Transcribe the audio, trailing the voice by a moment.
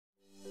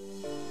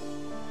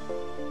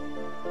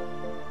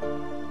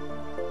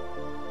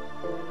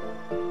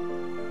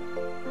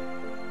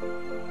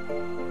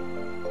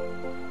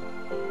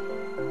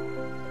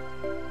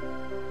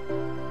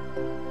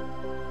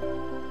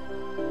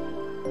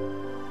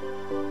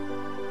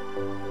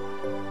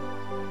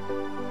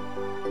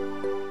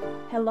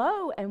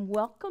Hello and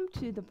welcome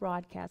to the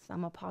broadcast.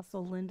 I'm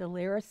Apostle Linda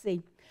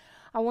Lariscy.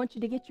 I want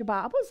you to get your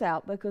Bibles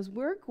out because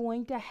we're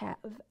going to have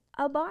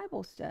a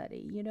Bible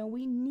study. You know,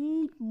 we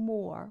need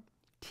more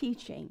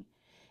teaching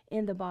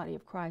in the body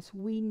of Christ.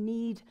 We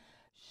need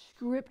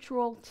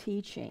scriptural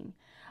teaching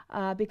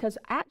because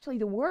actually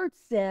the Word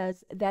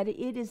says that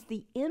it is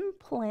the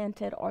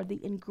implanted or the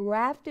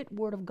engrafted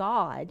Word of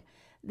God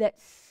that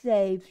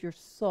saves your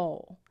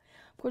soul.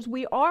 Of course,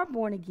 we are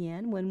born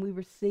again when we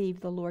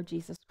receive the Lord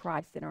Jesus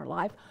Christ in our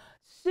life.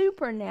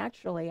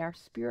 Supernaturally, our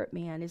spirit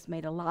man is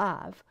made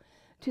alive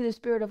to the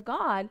Spirit of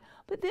God,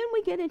 but then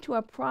we get into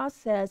a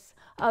process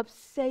of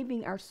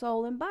saving our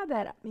soul, and by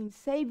that I mean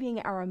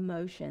saving our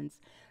emotions,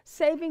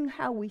 saving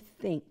how we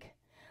think,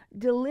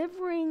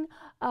 delivering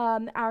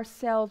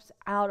ourselves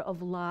out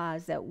of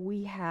lies that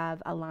we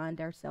have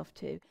aligned ourselves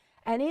to.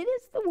 And it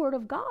is the Word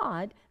of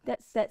God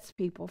that sets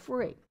people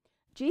free.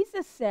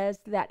 Jesus says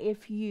that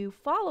if you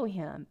follow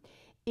him,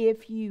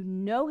 if you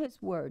know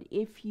his word,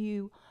 if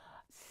you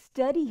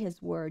study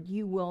his word,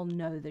 you will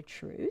know the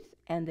truth,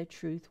 and the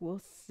truth will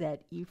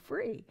set you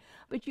free.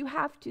 But you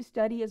have to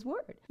study his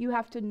word. You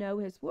have to know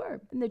his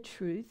word, and the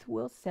truth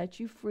will set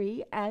you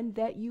free, and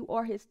that you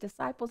are his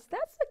disciples.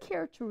 That's a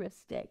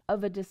characteristic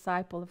of a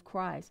disciple of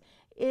Christ,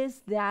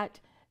 is that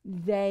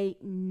they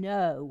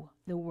know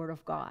the Word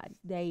of God.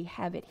 They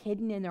have it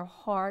hidden in their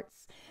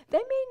hearts. They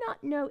may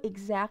not know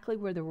exactly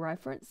where the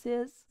reference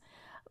is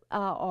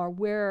or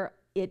where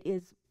it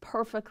is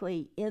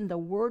perfectly in the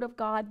Word of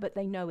God, but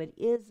they know it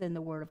is in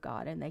the Word of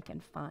God and they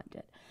can find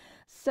it.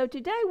 So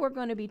today we're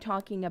going to be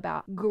talking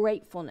about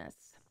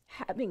gratefulness,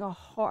 having a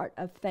heart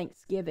of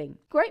thanksgiving.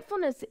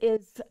 Gratefulness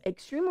is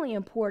extremely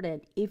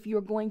important if you're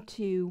going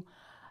to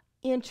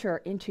enter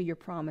into your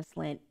promised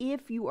land,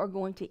 if you are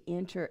going to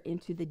enter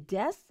into the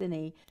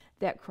destiny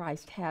that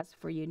Christ has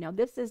for you. Now,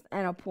 this is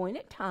an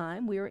appointed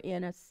time. We're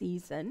in a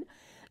season.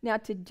 Now,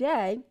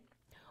 today,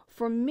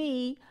 for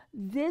me,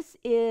 this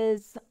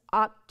is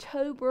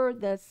October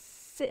the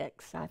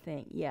 6th, I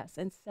think. Yes.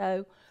 And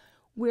so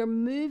we're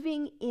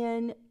moving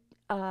in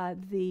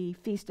the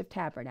Feast of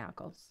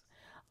Tabernacles,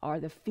 or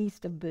the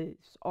Feast of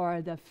Booths,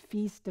 or the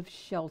Feast of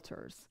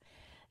Shelters.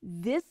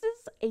 This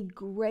is a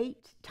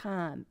great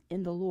time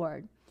in the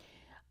Lord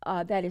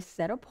that is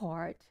set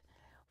apart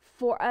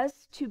for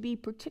us to be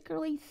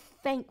particularly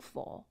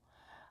thankful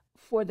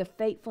for the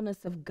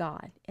faithfulness of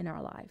God in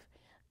our life.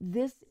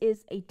 This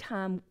is a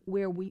time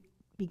where we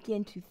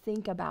begin to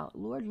think about,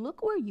 Lord,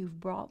 look where you've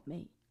brought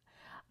me.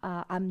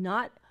 I'm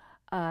not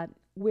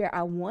where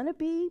I want to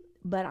be,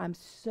 but I'm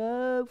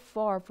so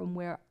far from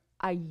where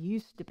I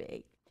used to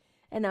be.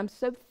 And I'm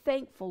so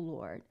thankful,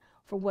 Lord,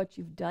 for what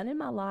you've done in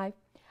my life,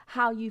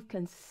 how you've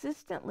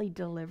consistently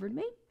delivered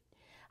me,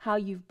 how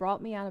you've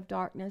brought me out of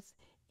darkness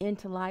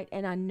into light.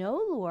 And I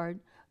know, Lord,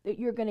 that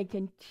you're going to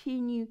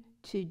continue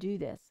to do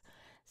this.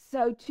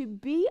 So to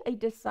be a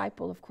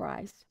disciple of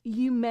Christ,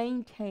 you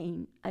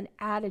maintain an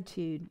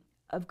attitude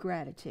of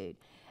gratitude.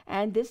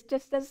 And this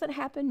just doesn't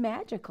happen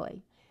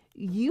magically.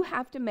 You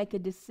have to make a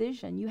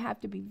decision. You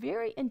have to be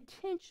very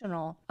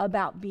intentional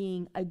about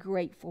being a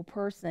grateful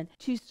person,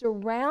 to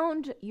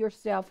surround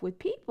yourself with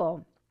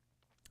people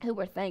who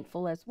are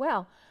thankful as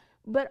well,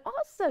 but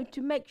also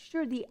to make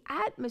sure the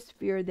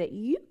atmosphere that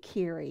you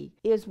carry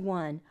is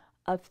one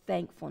of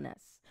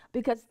thankfulness,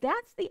 because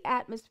that's the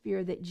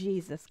atmosphere that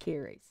Jesus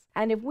carries.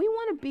 And if we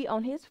want to be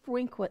on his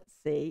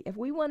frequency, if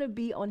we want to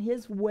be on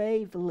his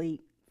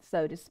wavelength,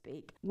 so to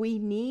speak, we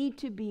need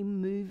to be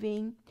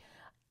moving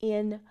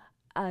in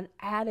an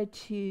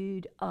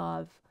attitude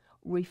of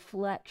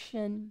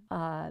reflection,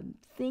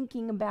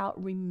 thinking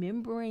about,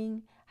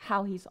 remembering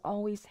how he's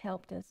always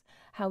helped us,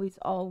 how he's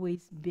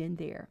always been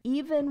there.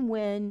 Even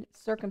when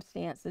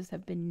circumstances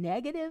have been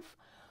negative,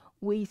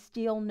 we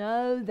still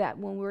know that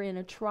when we're in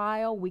a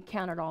trial, we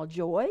count it all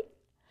joy,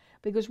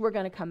 because we're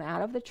going to come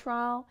out of the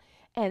trial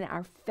and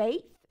our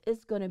faith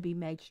is going to be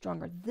made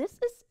stronger. This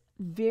is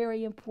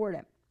very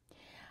important.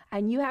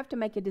 And you have to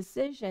make a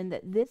decision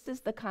that this is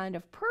the kind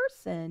of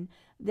person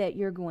that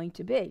you're going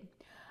to be.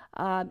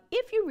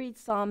 If you read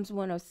Psalms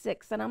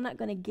 106, and I'm not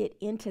going to get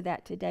into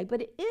that today,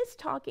 but it is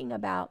talking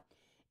about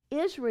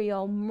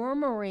Israel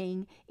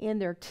murmuring in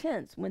their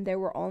tents when they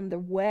were on the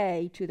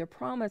way to the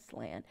promised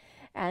land.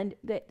 And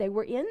they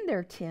were in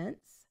their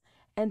tents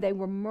and they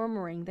were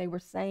murmuring. They were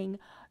saying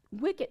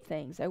wicked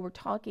things. They were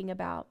talking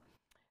about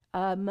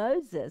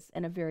Moses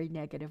in a very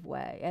negative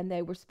way. And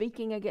they were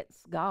speaking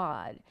against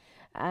God.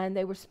 And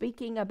they were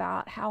speaking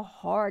about how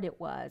hard it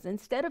was.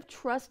 Instead of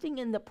trusting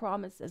in the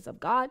promises of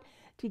God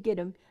to get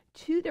them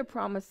to their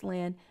promised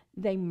land,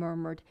 they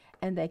murmured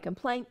and they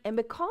complained. And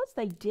because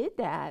they did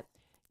that,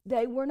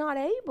 they were not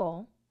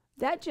able,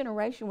 that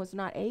generation was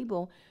not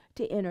able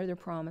to enter the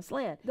promised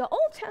land. The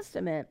Old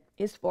Testament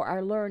is for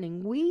our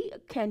learning. We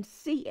can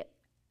see it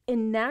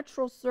in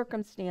natural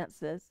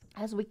circumstances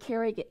as we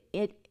carry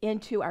it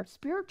into our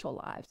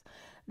spiritual lives,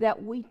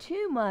 that we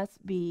too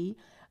must be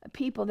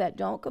people that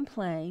don't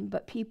complain,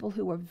 but people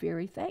who are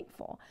very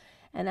thankful.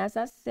 And as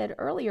I said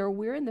earlier,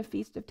 we're in the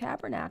Feast of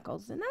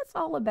Tabernacles, and that's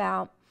all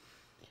about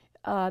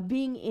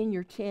being in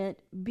your tent,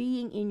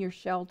 being in your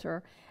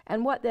shelter.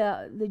 And what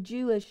the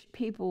Jewish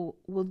people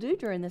will do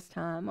during this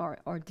time,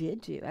 or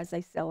did do as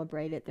they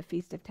celebrated the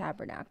Feast of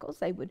Tabernacles,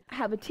 they would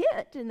have a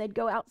tent and they'd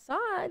go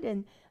outside,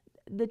 and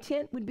the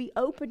tent would be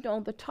opened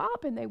on the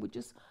top, and they would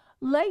just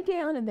lay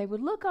down and they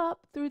would look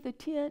up through the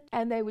tent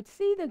and they would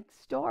see the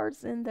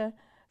stars in the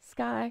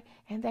sky,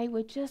 and they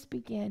would just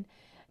begin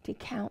to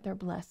count their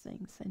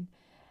blessings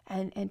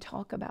and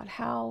talk about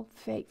how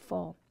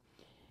faithful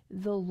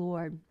the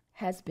Lord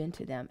has been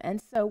to them.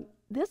 And so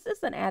this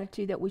is an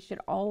attitude that we should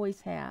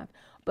always have,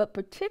 but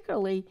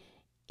particularly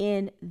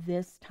in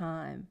this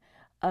time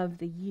of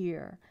the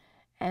year.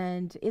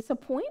 And it's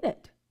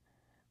appointed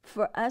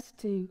for us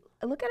to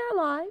look at our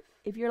life.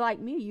 If you're like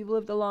me, you've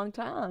lived a long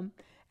time,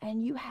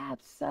 and you have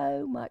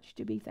so much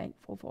to be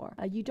thankful for.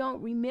 You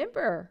don't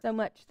remember so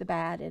much the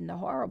bad and the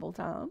horrible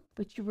time,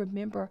 but you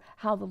remember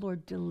how the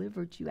Lord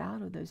delivered you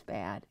out of those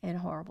bad and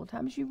horrible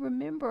times. You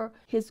remember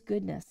his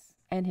goodness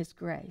and his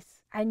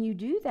grace. And you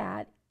do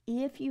that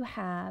if you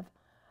have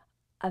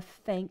a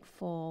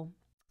thankful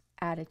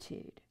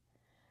attitude.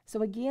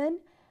 So again,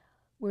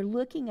 we're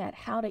looking at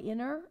how to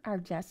enter our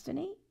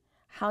destiny,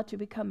 how to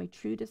become a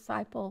true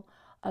disciple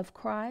of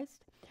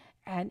Christ,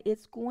 and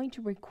it's going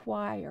to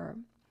require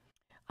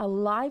a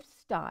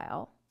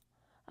lifestyle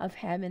of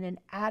having an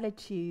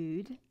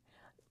attitude,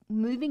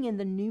 moving in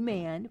the new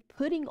man,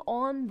 putting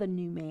on the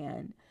new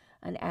man,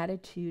 an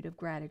attitude of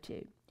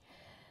gratitude.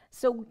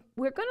 So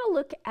we're going to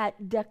look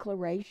at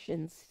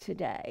declarations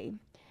today,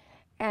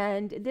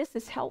 and this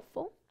is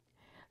helpful.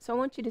 So I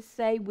want you to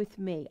say with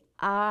me,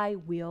 I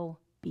will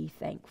be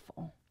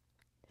thankful.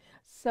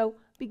 So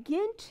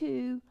begin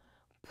to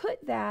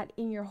put that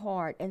in your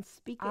heart and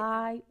speak it.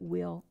 I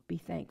will be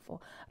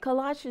thankful.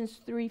 Colossians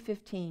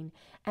 3:15,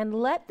 and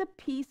let the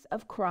peace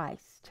of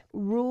Christ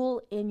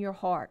rule in your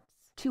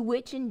hearts, to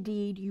which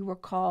indeed you were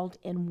called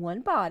in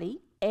one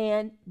body,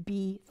 and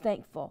be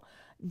thankful.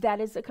 That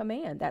is a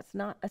command. That's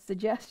not a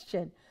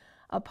suggestion.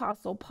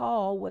 Apostle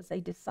Paul was a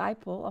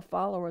disciple, a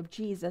follower of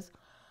Jesus,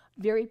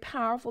 very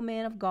powerful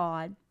man of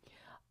God,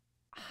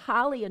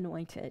 highly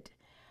anointed,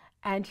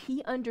 and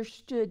he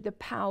understood the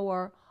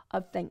power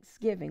of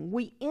thanksgiving.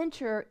 We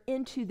enter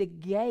into the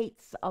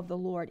gates of the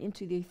Lord,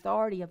 into the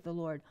authority of the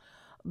Lord,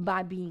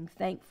 by being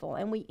thankful,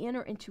 and we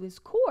enter into his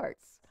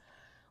courts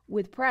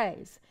with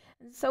praise.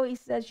 And so he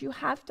says you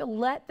have to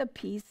let the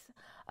peace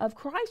of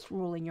Christ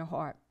rule in your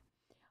heart.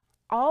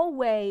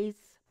 Always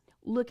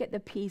look at the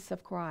peace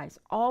of Christ.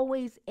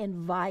 Always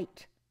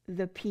invite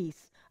the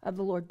peace of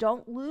the Lord.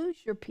 Don't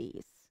lose your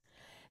peace.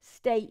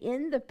 Stay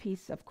in the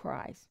peace of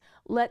Christ.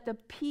 Let the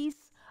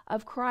peace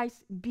of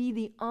Christ be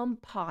the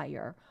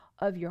umpire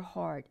of your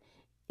heart,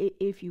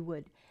 if you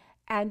would.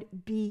 And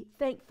be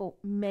thankful.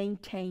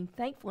 Maintain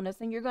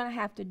thankfulness. And you're going to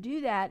have to do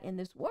that in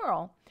this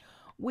world.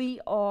 We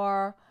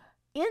are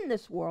in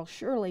this world,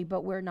 surely,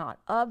 but we're not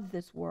of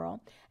this world.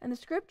 And the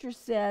scripture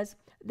says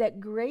that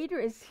greater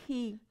is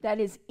he that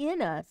is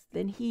in us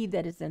than he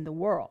that is in the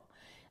world.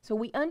 So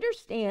we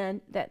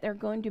understand that there are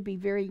going to be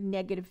very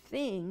negative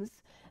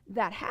things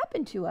that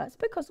happen to us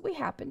because we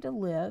happen to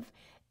live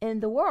in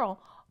the world.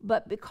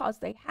 But because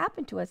they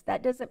happen to us,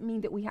 that doesn't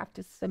mean that we have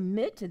to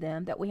submit to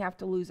them, that we have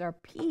to lose our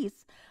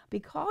peace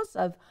because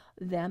of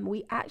them.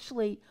 We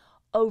actually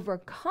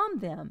overcome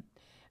them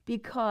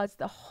because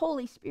the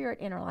Holy Spirit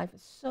in our life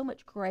is so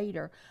much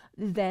greater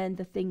than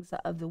the things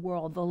of the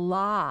world, the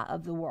lie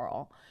of the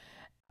world,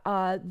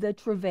 the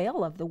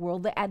travail of the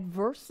world, the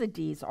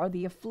adversities or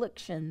the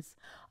afflictions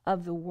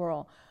of the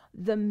world.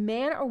 The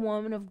man or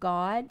woman of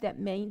God that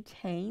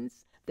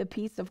maintains the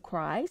peace of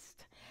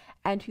Christ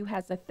and who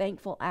has a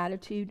thankful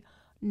attitude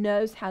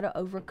knows how to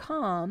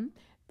overcome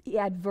the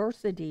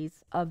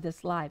adversities of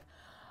this life.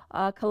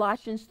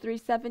 Colossians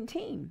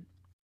 3:17,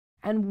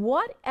 and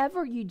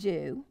whatever you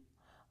do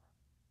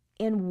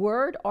in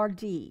word or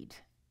deed,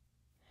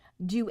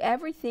 do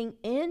everything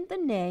in the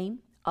name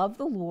of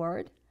the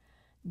Lord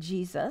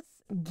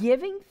Jesus,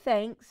 giving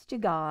thanks to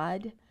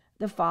God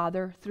the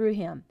Father through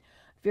him.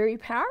 Very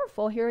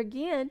powerful. Here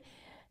again,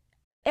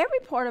 every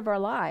part of our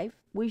life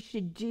we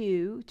should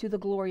do to the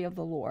glory of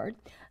the Lord.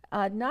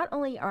 Not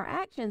only our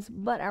actions,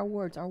 but our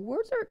words. Our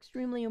words are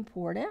extremely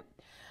important.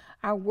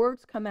 Our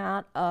words come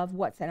out of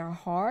what's in our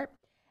heart,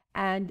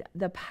 and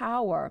the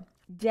power,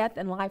 death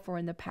and life are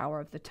in the power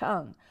of the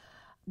tongue.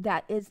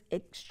 That is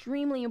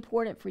extremely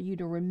important for you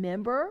to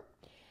remember.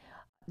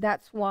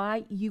 That's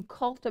why you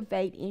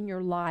cultivate in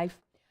your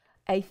life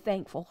a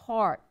thankful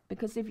heart,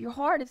 because if your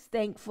heart is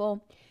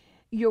thankful,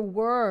 your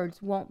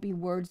words won't be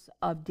words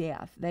of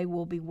death. They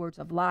will be words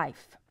of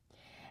life.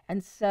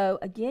 And so,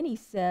 again, he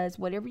says,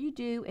 whatever you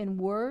do in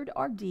word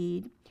or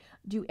deed,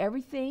 do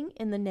everything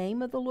in the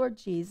name of the Lord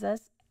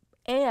Jesus.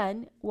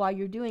 And while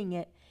you're doing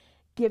it,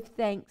 give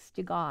thanks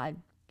to God,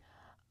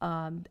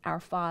 our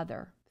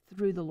Father,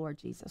 through the Lord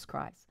Jesus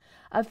Christ.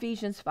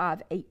 Ephesians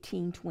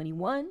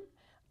 5:18-21,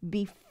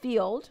 be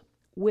filled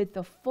with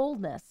the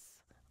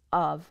fullness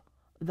of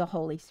the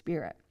Holy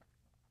Spirit.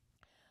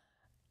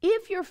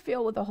 If you're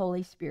filled with the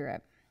Holy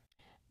Spirit,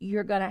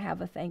 you're going to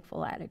have a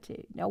thankful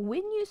attitude. Now,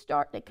 when you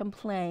start to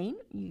complain,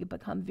 you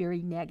become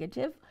very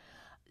negative.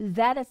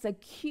 That is a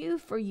cue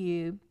for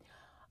you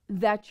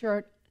that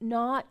you're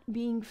not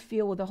being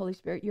filled with the Holy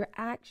Spirit. You're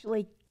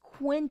actually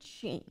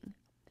quenching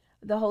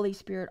the Holy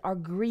Spirit or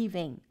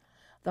grieving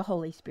the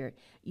Holy Spirit.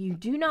 You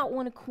do not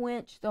want to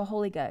quench the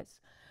Holy Ghost.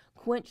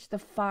 Quench the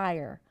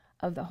fire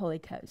of the Holy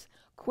Ghost.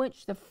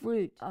 Quench the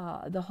fruit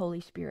of the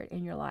Holy Spirit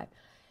in your life.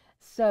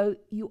 So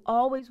you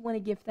always want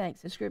to give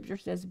thanks. The scripture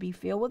says, be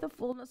filled with the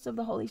fullness of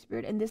the Holy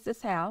Spirit. And this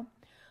is how,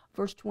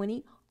 verse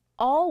 20,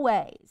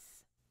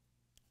 always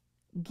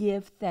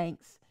give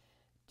thanks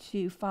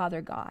to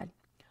Father God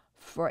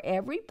for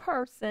every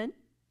person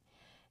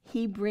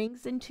he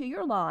brings into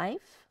your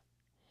life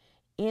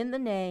in the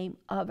name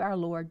of our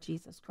Lord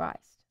Jesus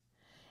Christ.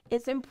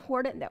 It's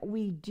important that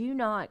we do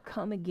not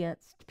come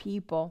against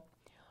people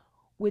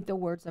with the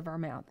words of our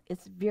mouth.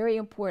 It's very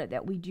important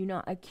that we do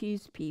not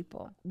accuse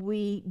people.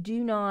 We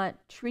do not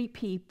treat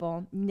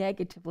people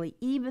negatively,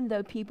 even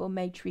though people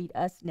may treat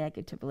us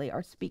negatively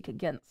or speak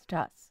against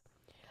us.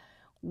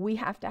 We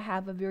have to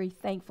have a very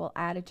thankful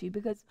attitude,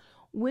 because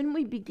when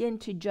we begin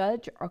to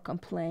judge or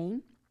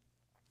complain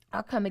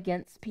or come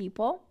against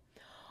people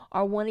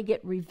or want to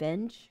get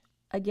revenge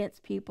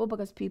against people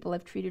because people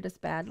have treated us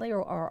badly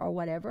or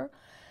whatever,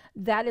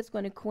 that is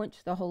going to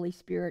quench the Holy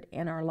Spirit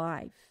in our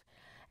life.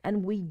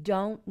 And we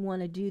don't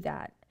want to do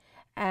that.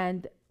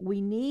 And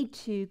we need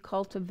to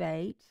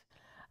cultivate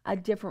a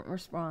different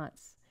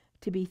response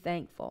to be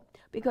thankful,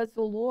 because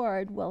the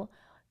Lord will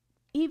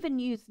even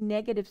use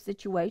negative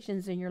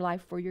situations in your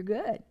life for your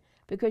good,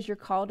 because you're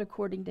called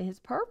according to his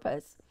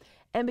purpose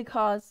and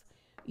because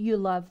you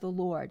love the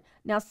Lord.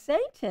 Now,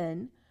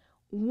 Satan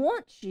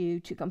wants you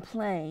to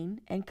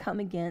complain and come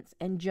against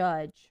and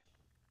judge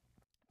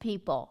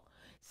people,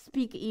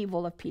 speak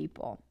evil of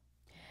people.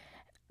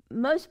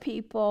 Most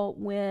people,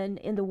 when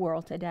in the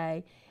world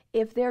today,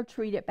 if they're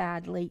treated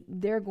badly,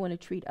 they're going to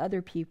treat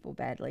other people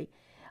badly.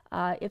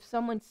 If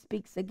someone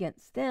speaks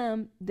against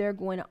them, they're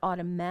going to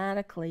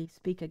automatically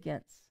speak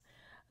against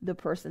the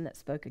person that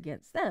spoke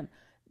against them.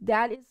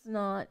 That is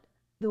not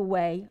the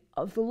way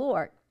of the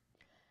Lord.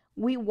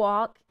 We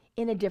walk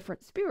in a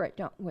different spirit,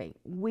 don't we?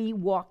 We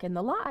walk in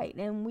the light,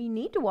 and we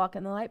need to walk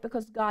in the light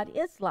because God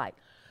is light.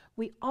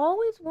 We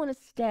always want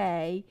to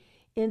stay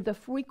in the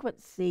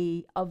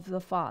frequency of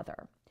the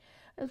Father.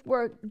 As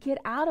we get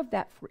out of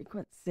that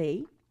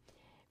frequency,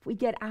 if we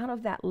get out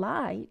of that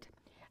light,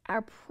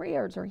 our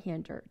prayers are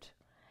hindered,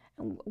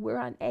 and we're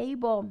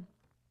unable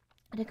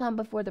to come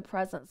before the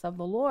presence of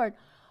the Lord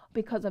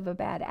because of a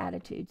bad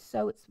attitude.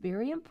 So it's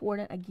very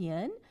important,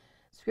 again,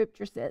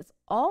 Scripture says,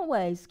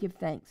 always give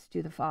thanks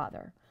to the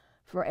Father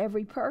for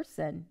every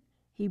person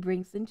he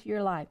brings into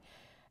your life.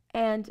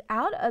 And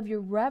out of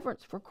your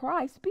reverence for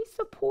Christ, be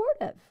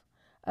supportive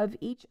of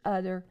each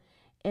other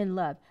in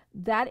love.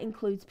 That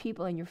includes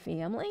people in your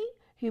family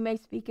who may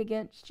speak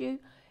against you.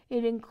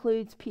 It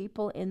includes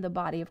people in the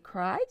body of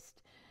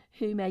Christ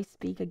who may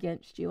speak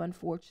against you,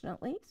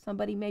 unfortunately.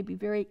 Somebody may be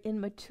very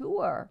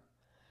immature,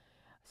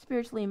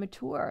 spiritually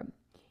immature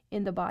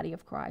in the body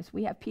of Christ.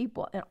 We have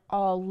people at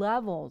all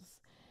levels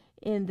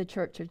in the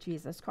Church of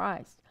Jesus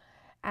Christ.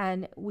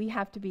 And we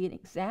have to be an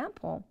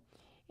example.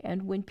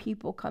 And when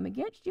people come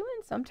against you,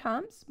 and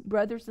sometimes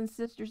brothers and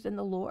sisters in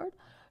the Lord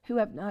who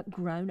have not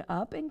grown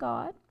up in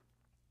God,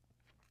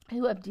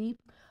 who have deep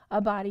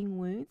abiding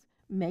wounds,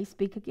 may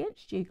speak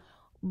against you,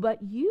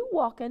 but you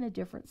walk in a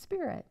different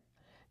spirit.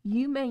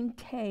 You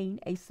maintain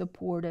a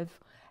supportive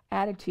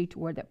attitude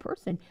toward that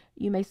person.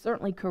 You may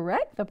certainly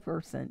correct the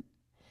person.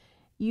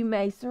 You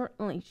may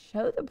certainly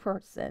show the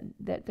person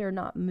that they're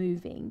not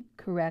moving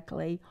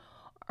correctly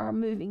or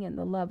moving in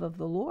the love of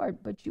the Lord,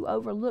 but you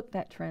overlook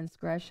that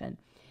transgression.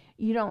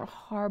 You don't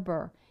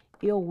harbor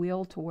ill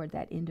will toward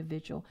that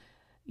individual.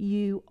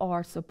 You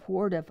are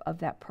supportive of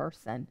that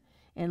person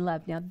in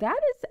love. Now, that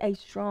is a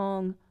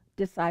strong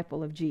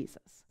disciple of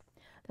Jesus.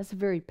 That's a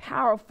very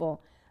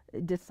powerful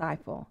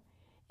disciple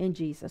in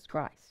Jesus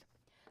Christ.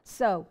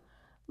 So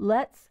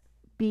let's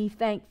be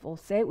thankful.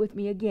 Say it with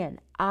me again.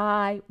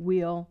 I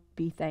will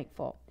be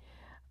thankful.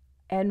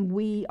 And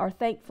we are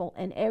thankful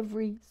in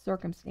every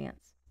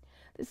circumstance.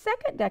 The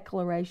second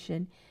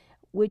declaration,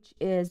 which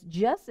is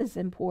just as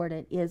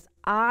important, is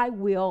I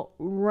will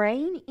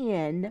rein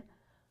in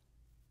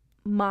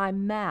my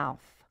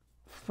mouth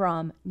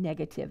from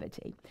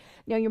negativity.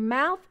 Now, your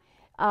mouth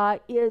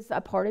is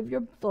a part of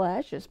your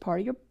flesh, it's part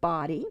of your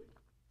body,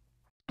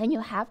 and you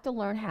have to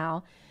learn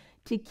how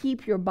to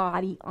keep your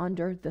body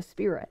under the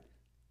Spirit.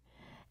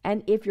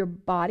 And if your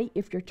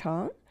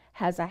tongue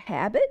has a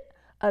habit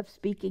of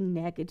speaking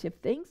negative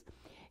things,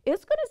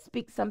 it's going to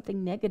speak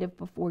something negative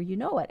before you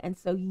know it. And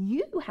so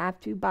you have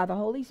to, by the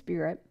Holy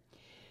Spirit,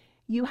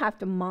 you have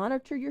to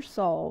monitor your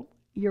soul,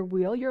 your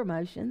will, your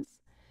emotions,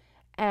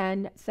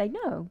 and say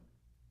no.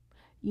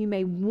 You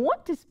may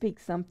want to speak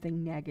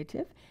something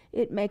negative.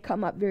 It may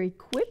come up very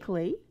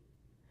quickly,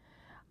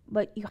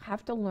 but you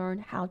have to learn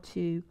how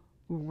to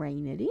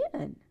rein it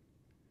in.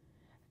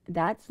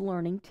 That's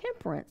learning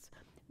temperance.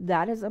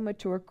 That is a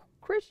mature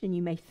Christian.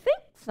 You may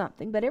think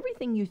something, but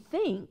everything you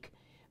think,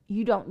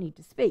 you don't need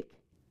to speak.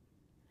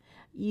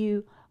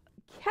 You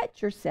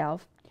catch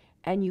yourself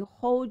and you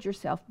hold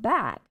yourself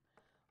back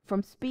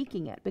from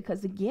speaking it,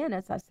 because again,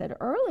 as I said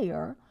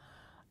earlier,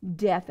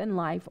 death and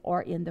life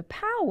are in the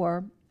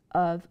power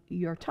of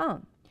your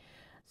tongue.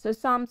 So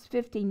Psalms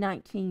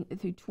 50:19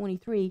 through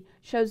 23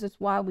 shows us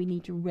why we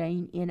need to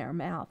rein in our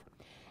mouth.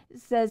 It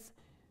says,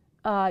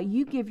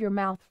 you give your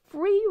mouth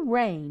free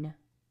rein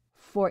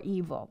for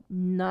evil.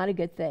 Not a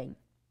good thing.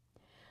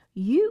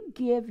 You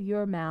give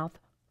your mouth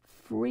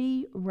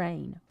free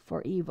rein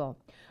for evil.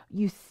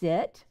 You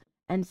sit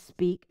and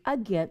speak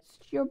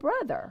against your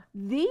brother.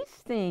 These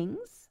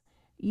things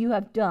you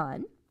have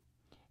done,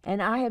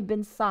 and I have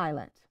been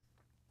silent.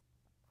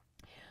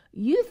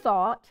 You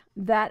thought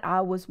that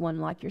I was one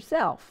like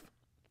yourself,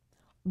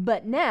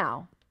 but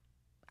now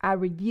I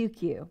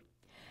rebuke you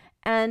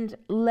and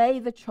lay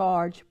the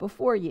charge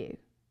before you.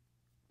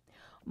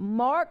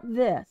 Mark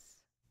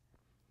this,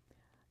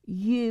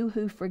 you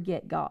who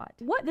forget God.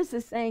 What this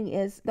is saying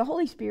is the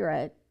Holy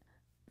Spirit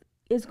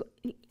is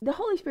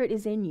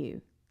in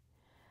you.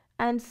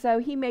 And so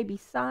he may be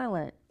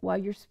silent while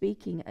you're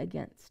speaking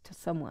against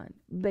someone,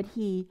 but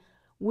he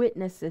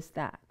witnesses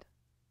that.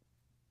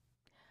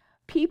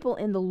 People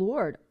in the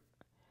Lord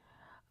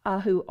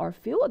who are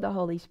filled with the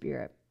Holy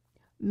Spirit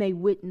may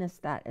witness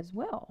that as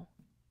well.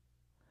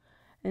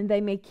 And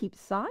they may keep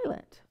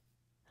silent,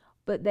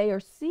 but they are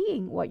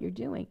seeing what you're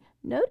doing.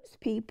 Notice,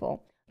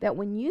 people, that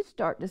when you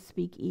start to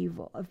speak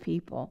evil of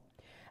people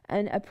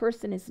and a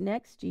person is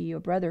next to you,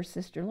 a brother or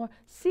sister-in-law,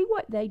 see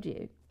what they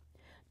do.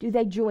 Do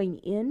they join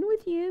in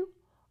with you,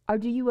 or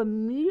do you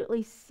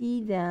immediately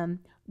see them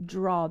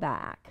draw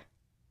back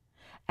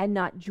and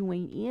not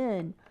join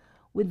in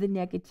with the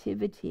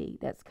negativity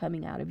that's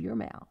coming out of your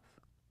mouth?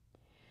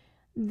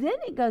 Then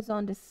it goes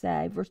on to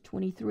say, verse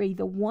 23,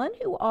 the one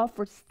who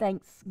offers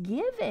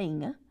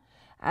thanksgiving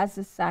as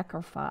a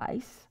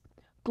sacrifice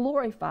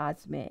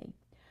glorifies me.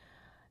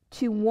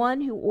 To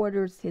one who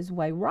orders his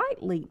way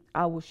rightly,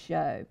 I will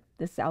show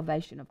the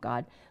salvation of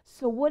God.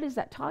 So what is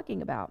that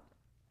talking about?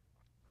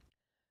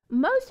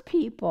 Most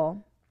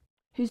people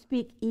who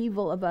speak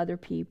evil of other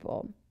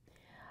people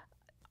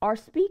are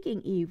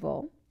speaking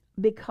evil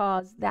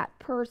because that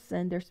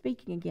person they're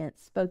speaking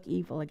against spoke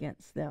evil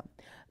against them.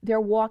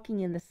 They're walking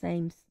in the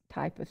same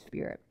type of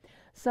spirit.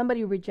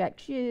 Somebody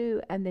rejects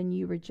you, and then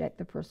you reject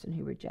the person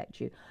who rejects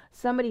you.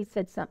 Somebody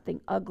said something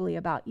ugly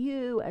about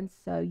you, and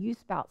so you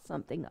spout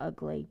something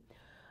ugly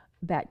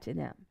back to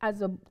them.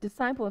 As a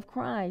disciple of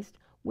Christ,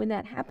 when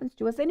that happens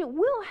to us, and it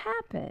will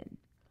happen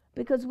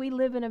because we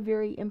live in a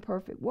very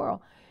imperfect world,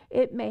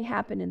 it may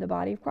happen in the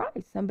body of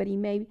Christ.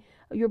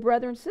 Your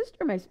brother and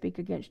sister may speak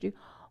against you.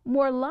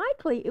 More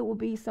likely, it will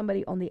be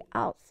somebody on the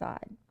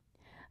outside.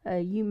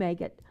 You may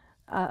get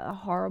a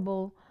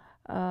horrible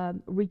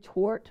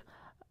retort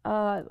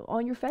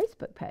on your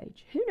Facebook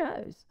page. Who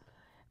knows?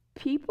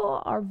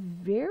 People are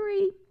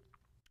very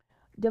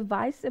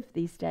divisive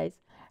these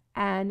days,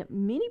 and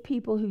many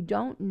people who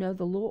don't know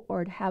the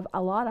Lord have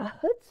a lot of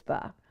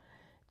chutzpah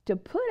to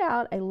put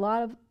out a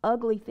lot of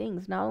ugly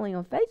things, not only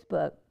on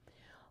Facebook,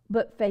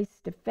 but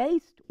face to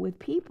face with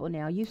people.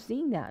 Now, you've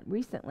seen that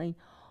recently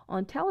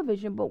on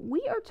television, but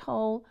we are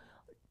told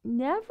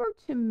never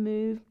to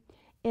move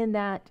in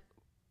that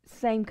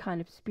same kind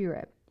of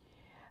spirit.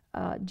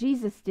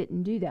 Jesus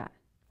didn't do that.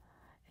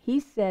 He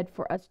said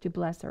for us to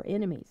bless our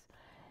enemies.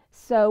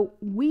 So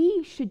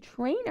we should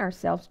train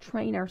ourselves,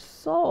 train our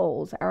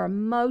souls, our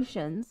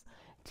emotions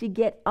to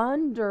get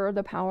under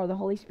the power of the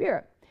Holy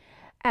Spirit.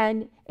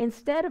 And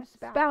instead of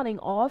spouting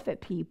off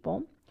at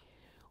people,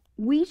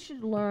 we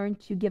should learn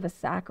to give a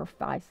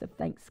sacrifice of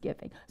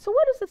thanksgiving. So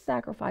what is the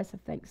sacrifice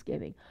of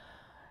thanksgiving?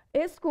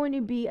 It's going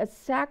to be a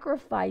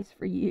sacrifice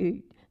for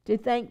you to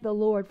thank the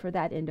Lord for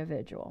that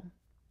individual,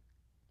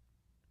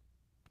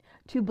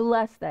 to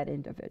bless that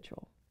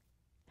individual,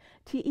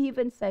 to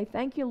even say,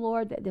 thank you,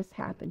 Lord, that this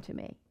happened to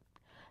me.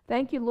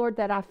 Thank you, Lord,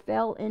 that I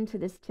fell into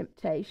this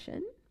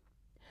temptation,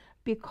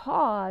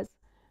 because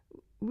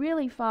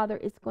really, Father,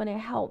 it's going to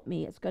help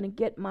me. It's going to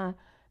get my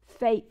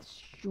faith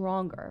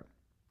stronger.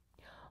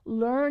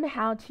 Learn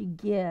how to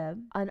give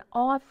an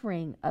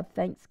offering of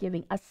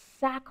thanksgiving, a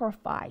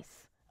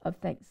sacrifice of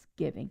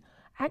thanksgiving.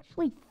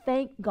 Actually,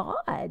 thank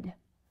God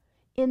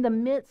in the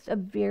midst of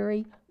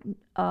very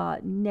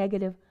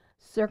negative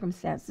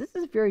circumstances. This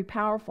is very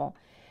powerful.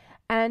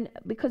 And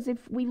because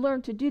if we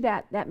learn to do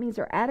that, that means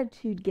our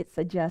attitude gets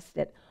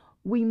adjusted.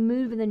 We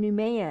move in the new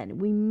man.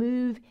 We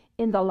move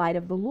in the light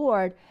of the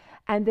Lord.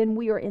 And then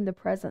we are in the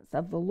presence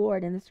of the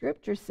Lord. And the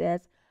scripture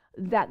says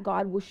that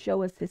God will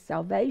show us his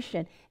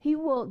salvation. He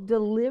will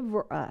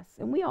deliver us.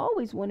 And we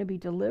always want to be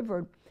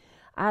delivered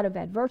out of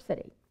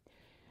adversity.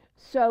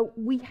 So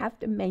we have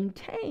to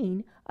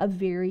maintain a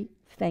very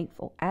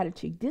thankful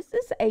attitude. This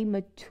is a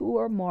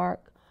mature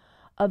mark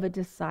of a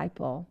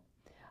disciple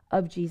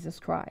of Jesus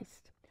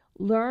Christ.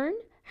 Learn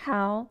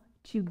how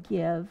to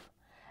give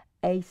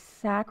a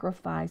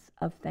sacrifice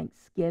of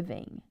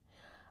thanksgiving.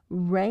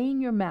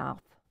 Rein your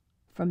mouth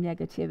from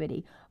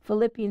negativity.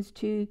 Philippians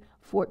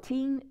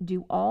 2:14,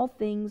 do all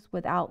things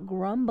without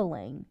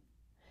grumbling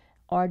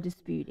or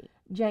disputing.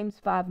 James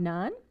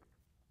 5:9,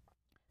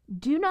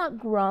 do not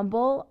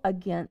grumble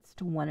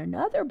against one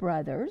another,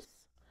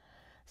 brothers,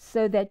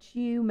 so that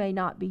you may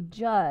not be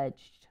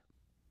judged.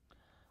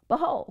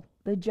 Behold,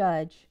 the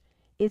judge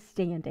is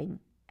standing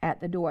at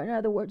the door. In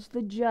other words,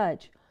 the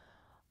judge,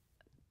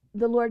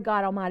 the Lord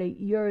God Almighty,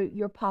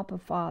 your Papa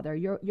Father,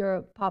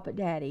 your Papa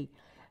Daddy,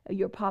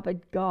 your Papa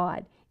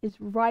God is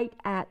right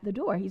at the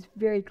door. He's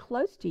very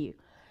close to you.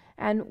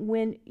 And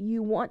when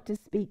you want to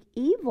speak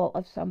evil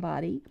of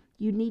somebody,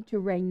 you need to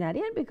rein that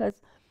in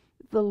because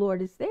the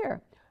Lord is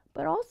there.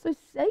 But also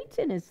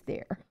Satan is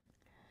there.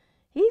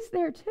 He's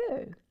there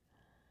too.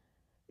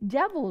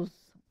 Devils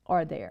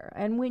are there.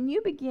 And when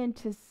you begin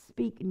to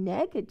speak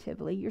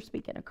negatively, you're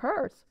speaking a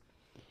curse.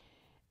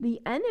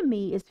 The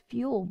enemy is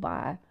fueled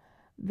by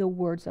the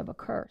words of a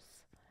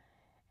curse.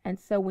 And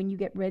so when you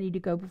get ready to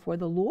go before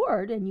the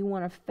Lord and you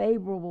want a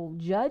favorable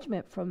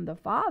judgment from the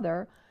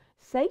Father,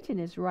 Satan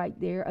is right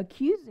there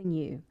accusing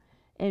you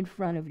in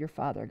front of your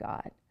Father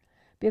God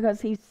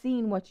because he's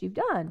seen what you've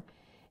done.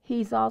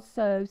 He's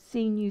also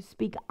seen you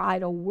speak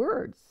idle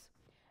words.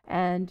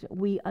 And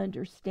we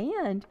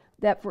understand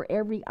that for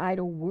every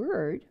idle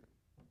word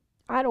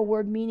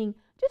meaning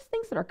just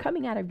things that are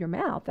coming out of your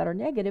mouth that are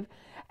negative,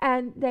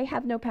 and they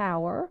have no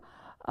power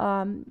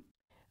from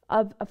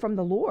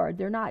the Lord.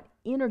 They're not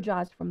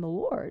energized from the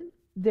Lord.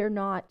 They're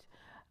not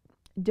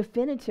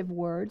definitive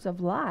words of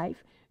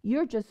life.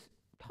 You're just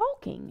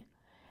talking.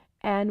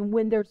 And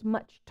when there's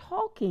much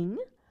talking,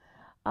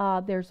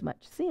 there's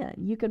much sin.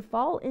 You can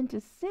fall into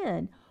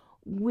sin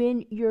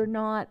when you're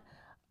not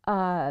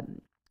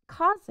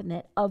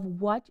cognizant of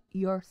what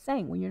you're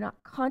saying, when you're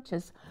not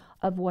conscious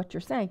of what you're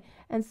saying.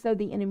 And so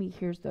the enemy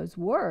hears those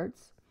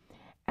words,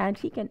 and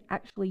he can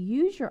actually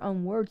use your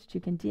own words to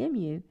condemn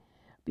you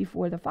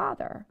before the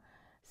Father.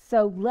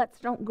 So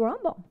don't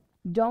grumble.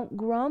 Don't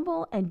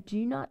grumble, and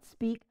do not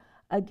speak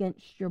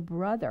against your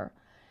brother.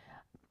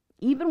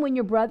 Even when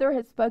your brother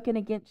has spoken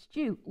against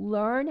you,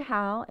 learn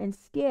how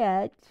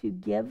instead to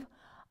give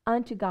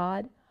unto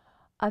God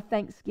a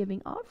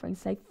thanksgiving offering.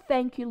 Say,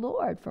 thank you,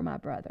 Lord, for my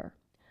brother.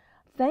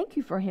 Thank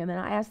you for him, and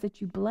I ask that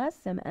you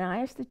bless him, and I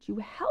ask that you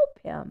help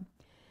him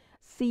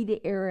see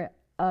the error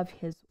of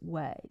his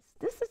ways.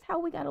 This is how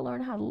we got to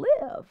learn how to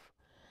live.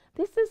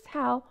 This is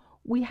how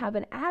we have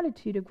an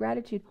attitude of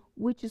gratitude,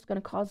 which is going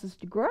to cause us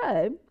to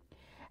grow,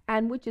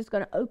 and which is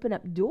going to open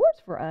up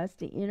doors for us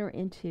to enter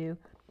into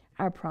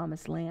our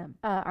promised land.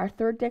 Our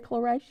third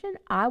declaration,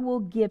 I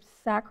will give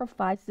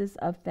sacrifices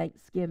of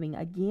thanksgiving.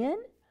 Again,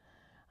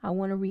 I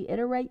want to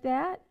reiterate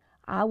that.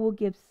 I will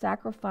give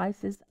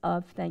sacrifices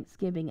of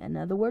thanksgiving. In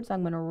other words,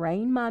 I'm going to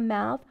rein my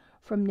mouth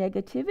from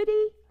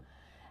negativity,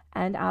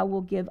 and I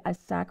will give a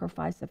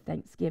sacrifice of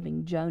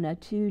thanksgiving. Jonah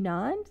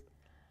 2:9.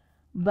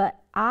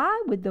 But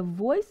I, with the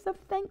voice of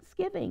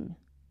thanksgiving,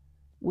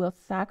 will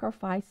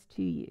sacrifice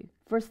to you.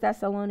 1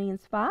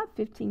 Thessalonians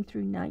 5:15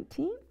 through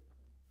 19.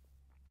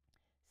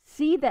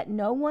 See that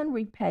no one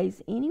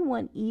repays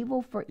anyone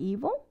evil for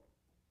evil,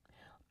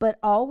 but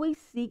always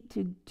seek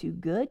to do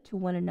good to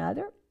one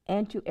another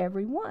and to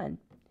everyone.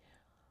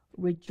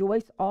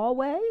 Rejoice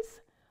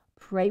always,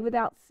 pray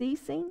without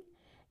ceasing,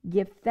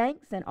 give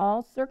thanks in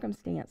all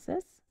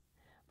circumstances,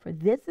 for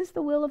this is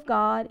the will of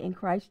God in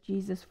Christ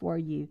Jesus for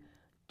you.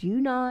 Do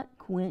not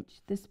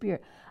quench the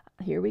Spirit.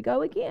 Here we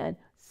go again.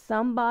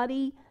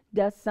 Somebody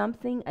does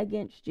something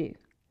against you.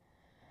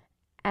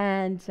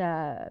 And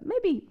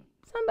maybe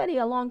somebody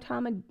a long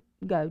time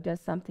ago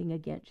does something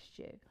against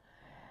you.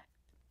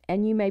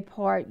 And you may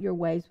part your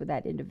ways with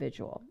that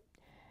individual.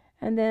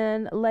 And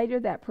then later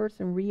that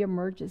person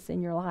reemerges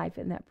in your life,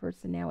 and that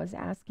person now is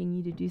asking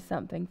you to do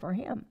something for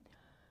him.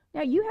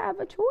 Now you have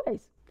a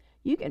choice.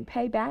 You can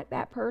pay back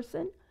that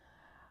person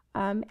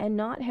and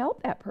not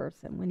help that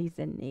person when he's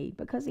in need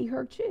because he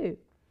hurt you.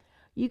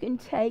 You can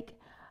take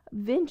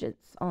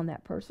vengeance on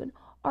that person,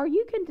 or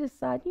you can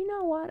decide, you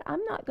know what,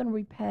 I'm not going to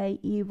repay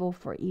evil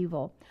for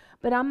evil,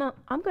 but I'm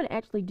going to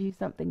actually do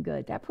something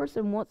good. That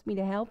person wants me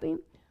to help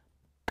him.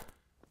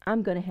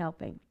 I'm going to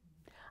help him.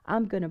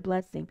 I'm going to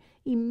bless him.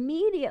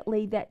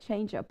 Immediately that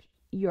changes up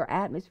your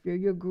atmosphere.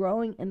 You're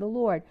growing in the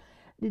Lord.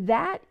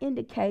 That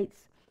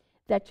indicates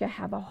that you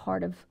have a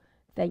heart of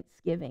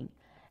thanksgiving.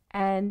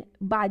 And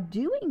by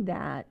doing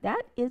that,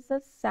 that is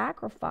a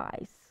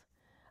sacrifice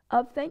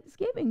of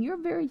thanksgiving. You're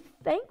very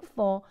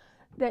thankful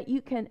that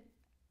you can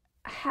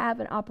have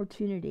an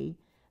opportunity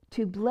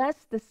to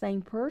bless the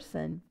same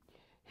person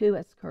who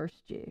has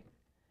cursed you.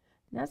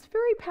 That's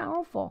very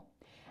powerful.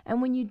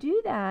 And when you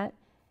do that,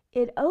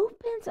 it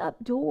opens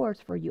up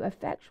doors for you,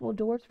 effectual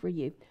doors for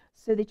you,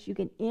 so that you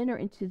can enter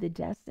into the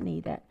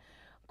destiny that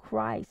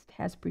Christ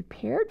has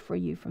prepared for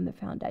you from the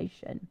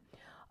foundation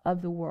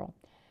of the world.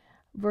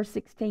 Verse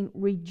 16,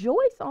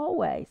 rejoice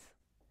always,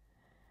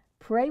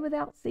 pray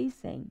without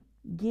ceasing,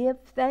 give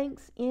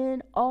thanks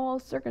in all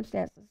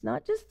circumstances,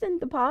 not just in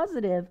the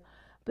positive,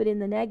 but in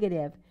the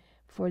negative,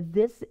 for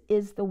this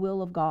is the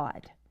will of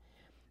God.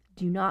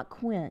 Do not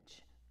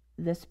quench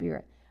the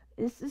Spirit.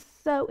 This is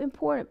so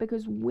important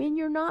because when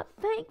you're not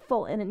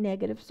thankful in a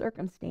negative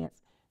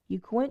circumstance, you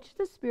quench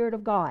the Spirit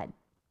of God.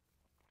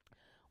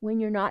 When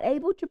you're not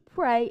able to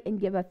pray and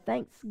give a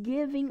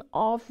thanksgiving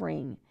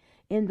offering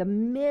in the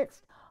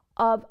midst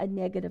of a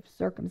negative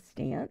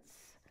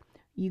circumstance,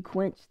 you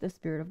quench the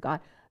Spirit of God.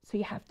 So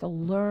you have to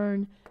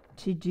learn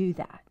to do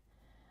that.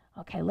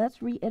 Okay,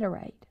 let's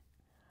reiterate.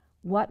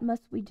 What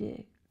must we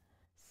do?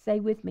 Say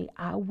with me,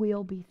 I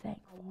will be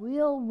thankful. I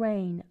will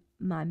rein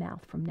my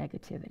mouth from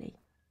negativity.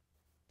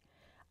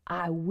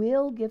 I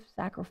will give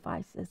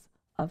sacrifices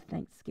of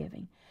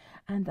thanksgiving.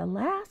 And the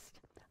last,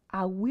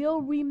 I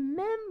will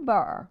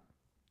remember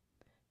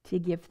to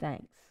give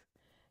thanks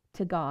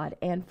to God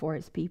and for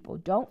his people.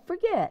 Don't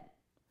forget.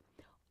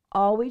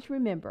 Always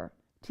remember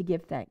to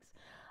give thanks.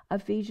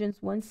 Ephesians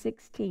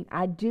 1:16,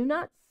 I do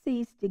not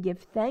cease to give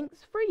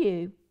thanks for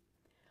you,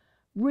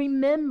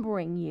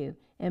 remembering you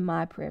in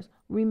my prayers.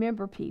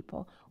 Remember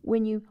people.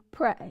 When you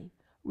pray,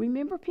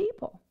 remember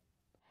people.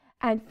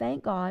 And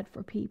thank God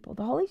for people.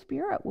 The Holy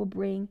Spirit will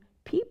bring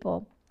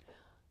people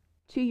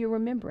to your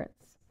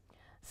remembrance.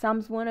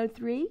 Psalms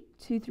 103,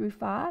 2 through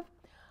 5.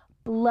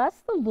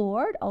 Bless the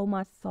Lord, O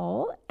my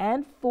soul,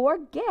 and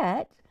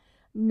forget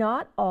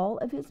not all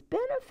of his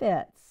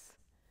benefits.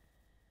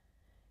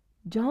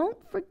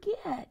 Don't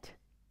forget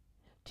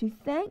to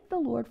thank the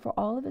Lord for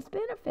all of his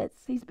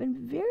benefits. He's been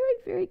very,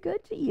 very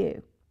good to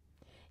you.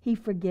 He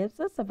forgives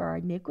us of our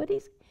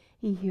iniquities.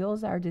 He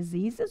heals our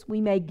diseases.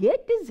 We may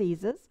get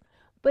diseases,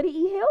 but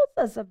he heals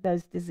us of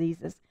those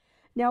diseases.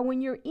 Now,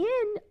 when you're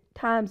in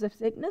times of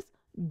sickness,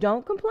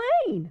 don't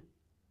complain.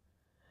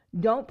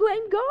 Don't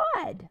blame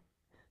God.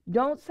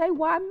 Don't say,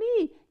 why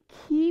me?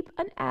 Keep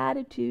an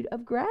attitude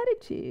of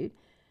gratitude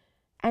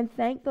and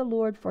thank the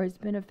Lord for his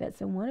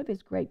benefits. And one of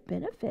his great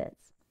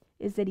benefits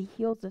is that he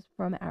heals us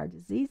from our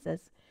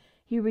diseases.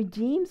 He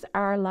redeems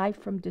our life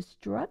from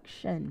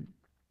destruction.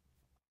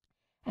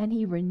 And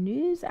he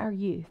renews our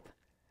youth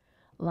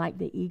like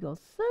the eagle.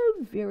 So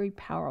very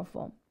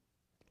powerful.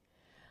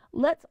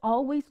 Let's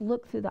always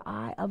look through the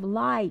eye of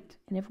light.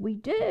 And if we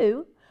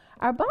do,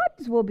 our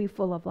bodies will be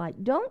full of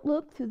light. Don't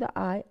look through the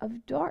eye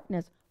of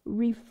darkness.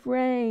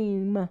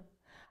 Reframe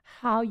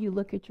how you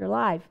look at your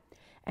life.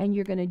 And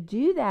you're going to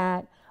do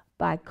that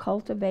by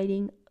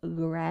cultivating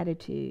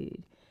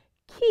gratitude.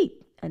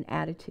 Keep an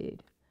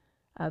attitude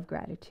of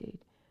gratitude.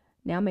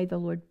 Now may the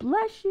Lord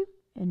bless you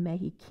and may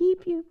he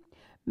keep you.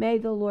 May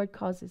the Lord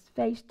cause his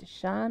face to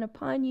shine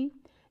upon you,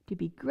 to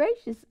be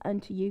gracious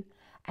unto you.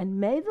 And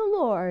may the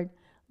Lord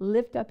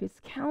lift up his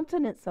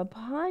countenance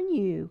upon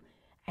you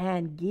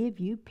and give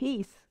you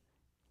peace.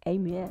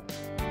 Amen.